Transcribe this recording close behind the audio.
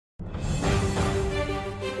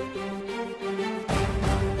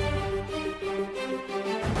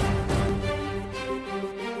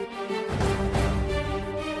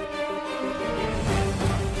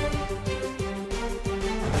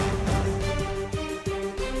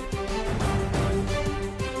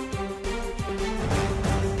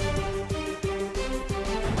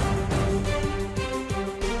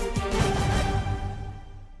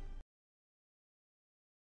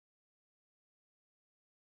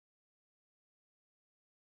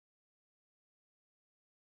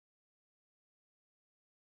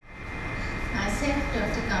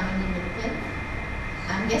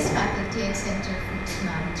guest faculty at Center for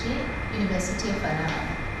Technology, University of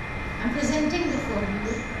Allahabad. I am presenting before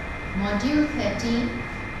you Module 13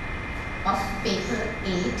 of Paper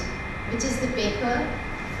 8, which is the paper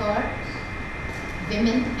for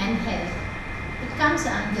Women and Health. It comes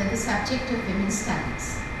under the subject of Women's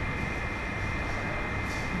Studies.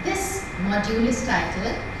 This module is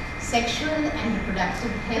titled Sexual and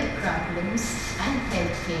Reproductive Health Problems and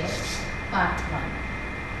Healthcare, Part 1.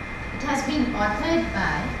 It has been authored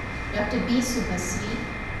by Dr. B. Subhasri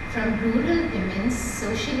from Rural Women's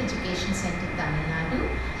Social Education Center, Tamil Nadu,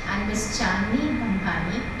 and Ms. Chandni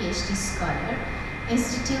Bambani, PhD Scholar,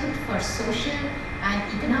 Institute for Social and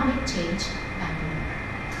Economic Change, Bangalore.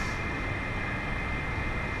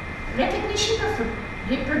 Recognition of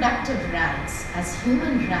reproductive rights as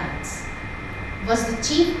human rights was the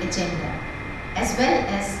chief agenda as well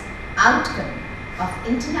as outcome of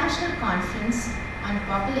International Conference on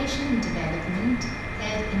Population and Development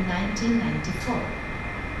held in 1994.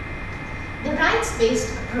 The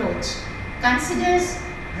rights-based approach considers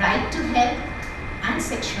right to health and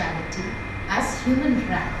sexuality as human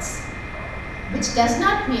rights, which does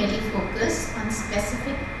not merely focus on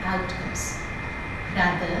specific outcomes.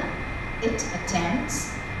 Rather, it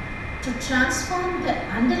attempts to transform the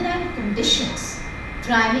underlying conditions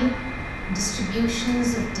driving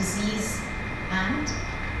distributions of disease and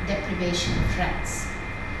deprivation of rights.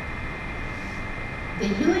 The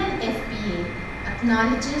UNFPA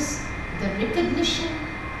acknowledges the recognition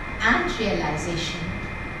and realization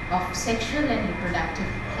of sexual and reproductive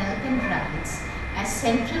health and rights as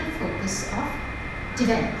central focus of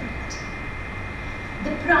development.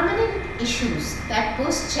 The prominent issues that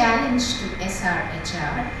pose challenge to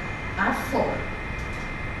SRHR are four,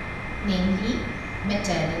 namely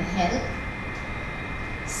maternal health,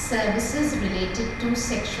 services related to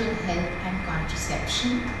sexual health and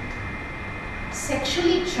contraception,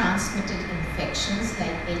 sexually transmitted infections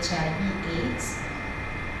like HIV/AIDS,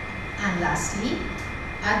 and lastly,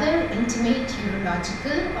 other intimate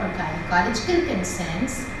urological or gynecological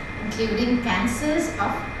concerns, including cancers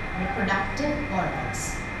of reproductive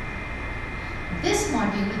organs. This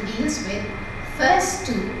module deals with first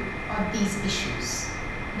two of these issues,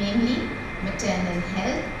 namely maternal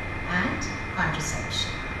health and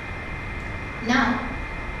contraception. Now,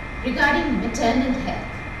 regarding maternal health,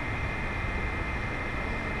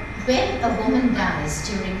 when a woman dies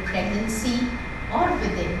during pregnancy or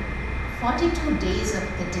within 42 days of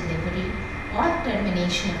the delivery or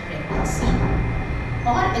termination of pregnancy,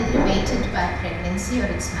 or aggravated by pregnancy or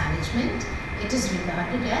its management, it is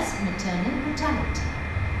regarded as maternal mortality.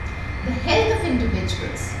 The health of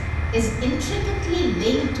individuals is intricately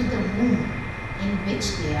linked to the womb in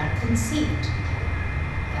which they are conceived.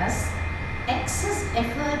 Thus, excess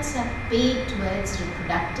efforts are paid towards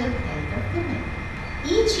reproductive health of women.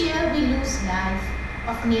 Each year we lose life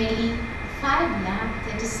of nearly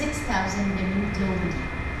 5,36,000 women globally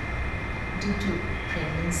due to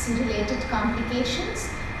pregnancy-related complications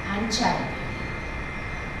and childbearing.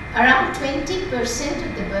 Around 20%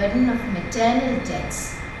 of the burden of maternal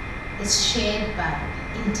deaths is shared by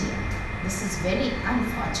India. This is very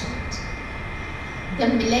unfortunate. The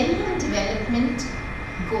Millennium Development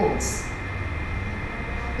Goals,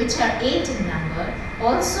 which are 8 in number,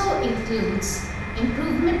 also includes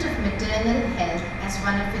improvement of maternal health as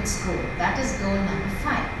one of its goals. That is goal number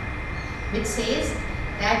 5, which says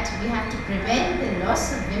that we have to prevent the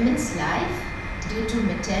loss of women's life due to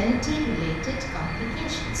maternity-related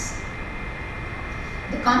complications.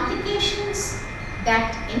 The complications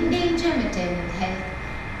that endanger maternal health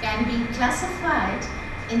can be classified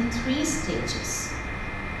in 3 stages,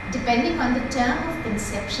 depending on the term of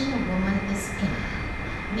conception a woman is in,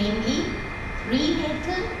 namely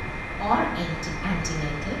prenatal or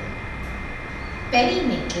antenatal,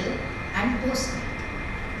 perinatal and postnatal.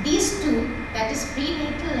 These two, that is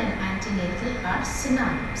prenatal and antenatal, are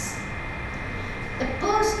synonyms.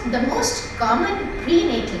 The most common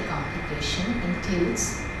prenatal complication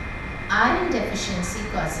includes iron deficiency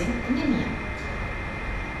causing anemia.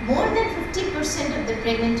 More than 50% of the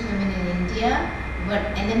pregnant women in India were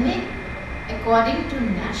anemic according to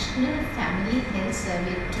National Family Health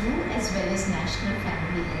Survey 2 as well as National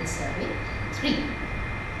Family Health Survey 3.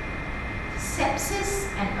 Sepsis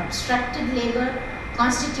and obstructed labor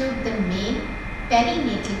constitute the main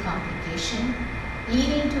perinatal complication,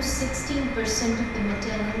 leading to 16% of the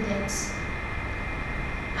maternal deaths.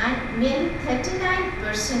 And nearly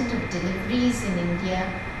 39% of deliveries in India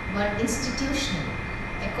were institutional,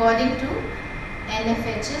 according to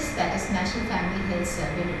NFHS, that is National Family Health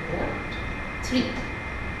Survey Report 3.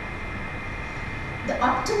 The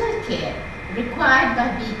optimal care required by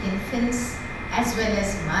weak infants as well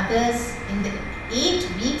as mothers in the 8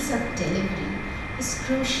 weeks of delivery is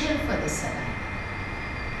crucial for the survival.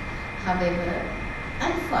 However,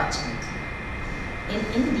 unfortunately, in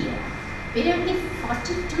India, barely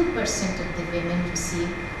 42% of the women receive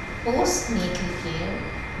postnatal care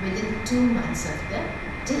within 2 months of the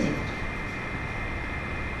delivery.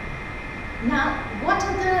 Now, what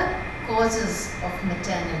are the causes of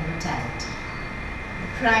maternal mortality? The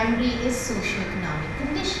primary is socioeconomic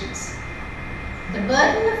conditions. The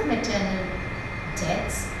burden of maternal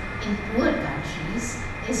deaths in poor countries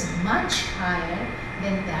is much higher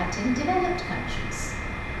than that in developed countries.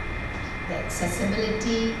 The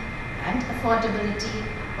accessibility and affordability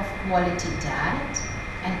of quality diet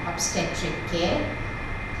and obstetric care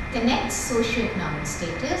connects socioeconomic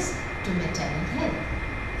status to maternal health.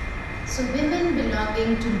 So women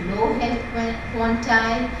belonging to low health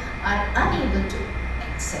quantile are unable to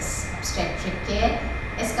access obstetric care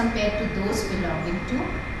as compared to those belonging to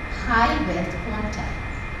high wealth quantile.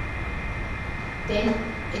 Then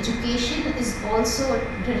education is also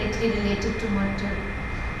directly related to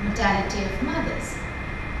mortality of mothers.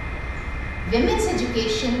 Women's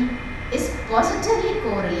education is positively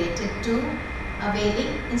correlated to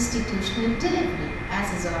availing institutional delivery,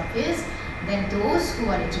 as is obvious that those who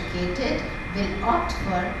are educated will opt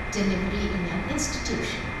for delivery in an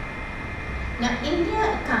institution. Now,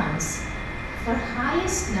 India accounts for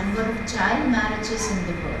highest number of child marriages in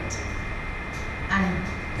the world, and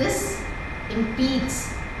this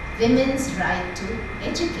impedes women's right to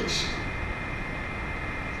education.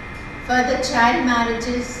 Further, child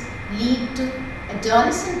marriages lead to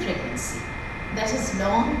adolescent pregnancy, that has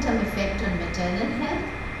long-term effect on maternal health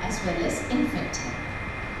as well as infant health.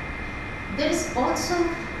 There is also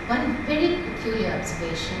one very peculiar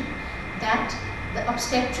observation that the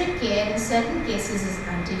obstetric care in certain cases is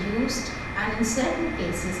underused and in certain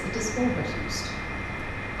cases it is overused.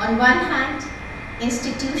 On one hand,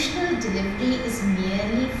 institutional delivery is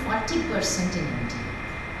nearly 40% in India.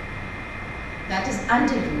 That is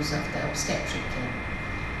underuse of the obstetric care.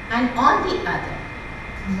 And on the other,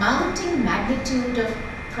 mounting magnitude of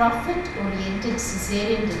profit-oriented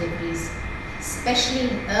caesarean deliveries, especially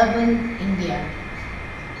in urban India,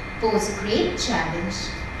 pose great challenge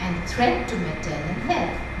and threat to maternal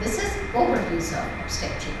health. This is overuse of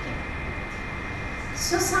obstetric care.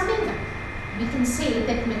 So summing up, we can say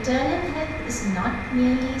that maternal health is not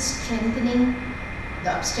merely strengthening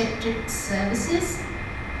the obstetric services,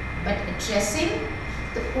 but addressing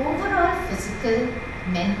the overall physical,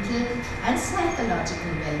 mental and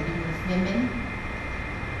psychological well-being of women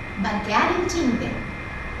by guaranteeing them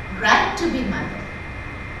right to be mother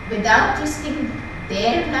without risking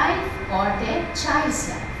their life or their child's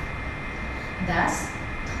life. Thus,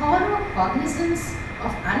 thorough cognizance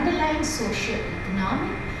of underlying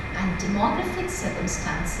socio-economic and demographic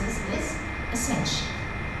circumstances is essential.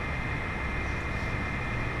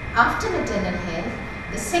 After maternal health,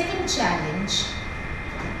 the second challenge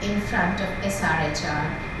in front of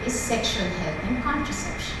SRHR is sexual health and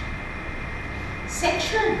contraception.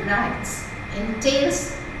 Sexual rights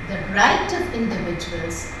entails the right of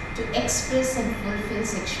individuals to express and fulfill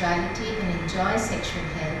sexuality and enjoy sexual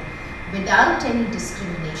health without any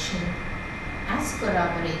discrimination, as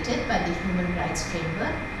corroborated by the human rights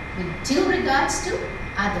framework with due regards to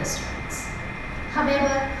others' rights.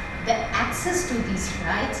 However, the access to these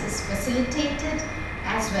rights is facilitated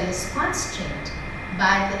as well as constrained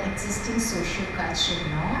by the existing socio-cultural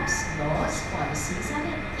norms, laws, policies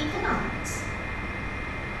and economics.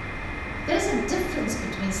 There is a difference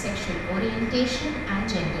between sexual orientation and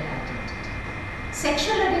gender identity.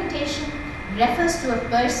 Sexual orientation refers to a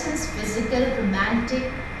person's physical, romantic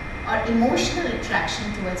or emotional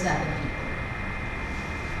attraction towards other people.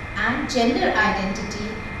 And gender identity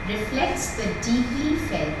reflects the deeply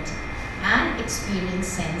felt and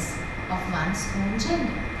experienced sense of one's own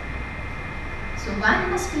gender. So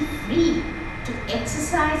one must be free to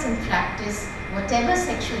exercise and practice whatever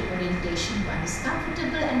sexual orientation one is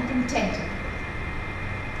comfortable and contented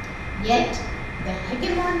with. Yet, the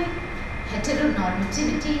hegemonic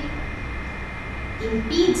heteronormativity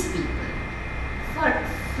impedes people for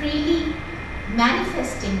freely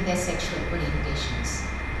manifesting their sexual orientations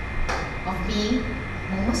of being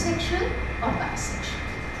homosexual or bisexual.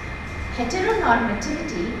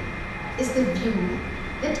 Heteronormativity is the view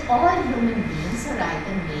that all human beings are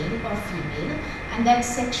either male or female and that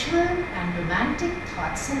sexual and romantic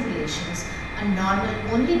thoughts and relations are normal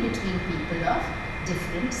only between people of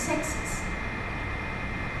different sexes.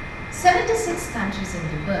 76 countries in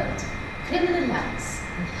the world criminalize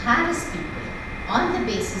and harass people on the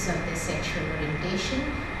basis of their sexual orientation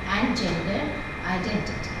and gender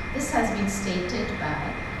identity. This has been stated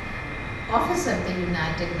by Office of the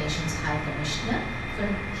United Nations High Commissioner for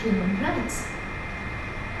Human Rights.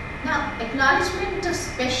 Now, acknowledgement of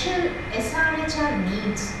special SRHR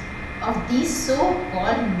needs of these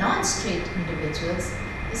so-called non-straight individuals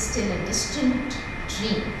is still a distant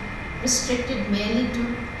dream, restricted merely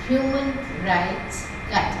to human rights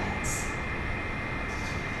guidelines.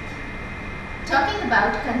 Talking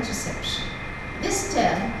about contraception, this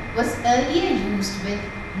term was earlier used with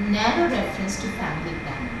narrow reference to family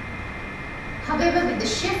planning. However, with the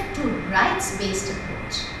shift to rights-based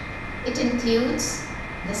approach, it includes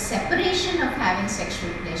the separation of having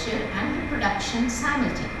sexual pleasure and reproduction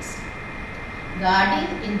simultaneously,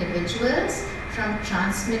 guarding individuals from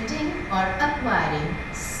transmitting or acquiring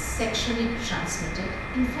sexually transmitted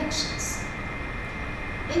infections.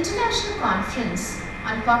 International Conference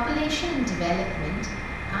on Population and Development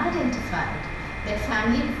identified that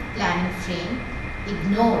family planning frame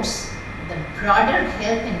ignores the broader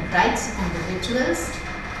health and rights of individuals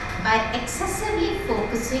by excessively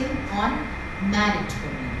focusing on married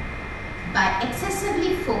women, by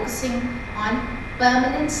excessively focusing on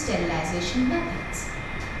permanent sterilization methods.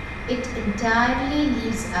 It entirely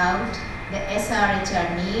leaves out the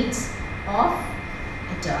SRHR needs of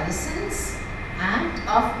adolescents and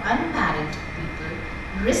of unmarried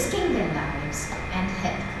people risking their lives and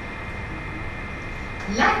health.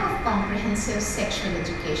 Lack of comprehensive sexual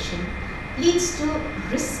education leads to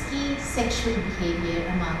risky sexual behavior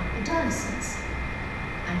among adolescents.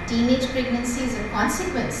 And teenage pregnancy is a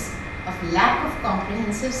consequence of lack of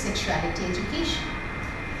comprehensive sexuality education.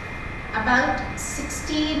 About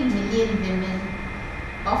 16 million women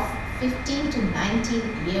of 15 to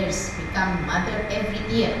 19 years become mother every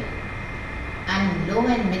year. And in low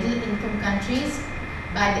and middle income countries,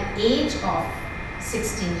 by the age of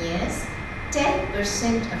 16 years,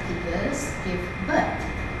 10% of the girls give birth.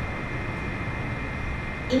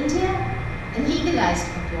 India legalized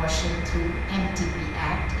abortion through MTP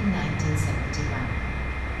Act in 1971.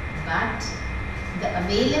 But the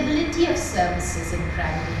availability of services in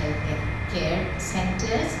primary health care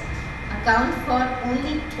centers account for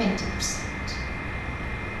only 20%.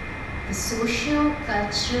 The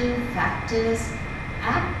socio-cultural factors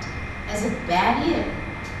act as a barrier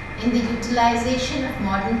in the utilization of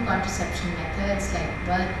modern contraception methods like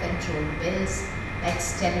birth control pills, like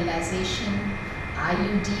sterilization,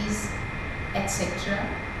 IUDs, etc.,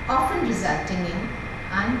 often resulting in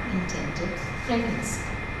unintended pregnancy.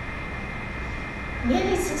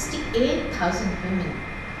 Nearly 68,000 women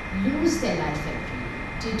lose their life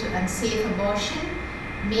every year due to unsafe abortion,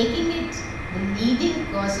 making it the leading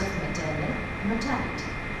cause of maternal mortality.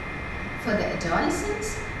 For the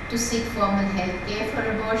adolescents, to seek formal health care for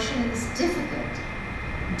abortion is difficult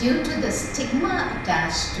due to the stigma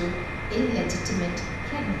attached to illegitimate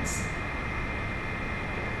pregnancy.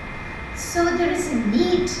 So there is a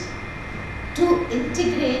need to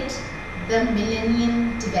integrate the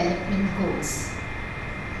Millennium Development Goals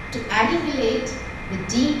to annihilate the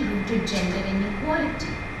deep-rooted gender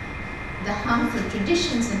inequality, the harmful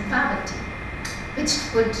traditions and poverty, which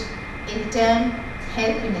could in turn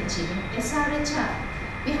help in achieving SRHR.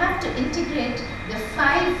 We have to integrate the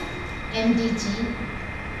 5 MDG.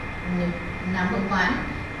 Number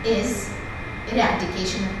 1 is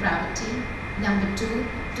eradication of poverty. Number 2,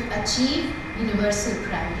 to achieve universal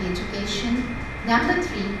primary education. Number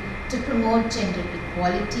 3, to promote gender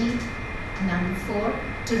equality. Number 4,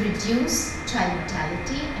 to reduce child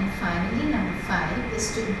mortality. And finally, number 5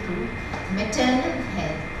 is to improve maternal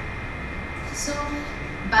health. So,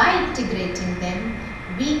 by integrating them,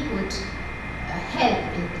 we could help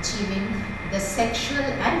in achieving the sexual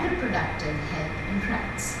and reproductive health and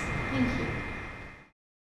rights. Thank you.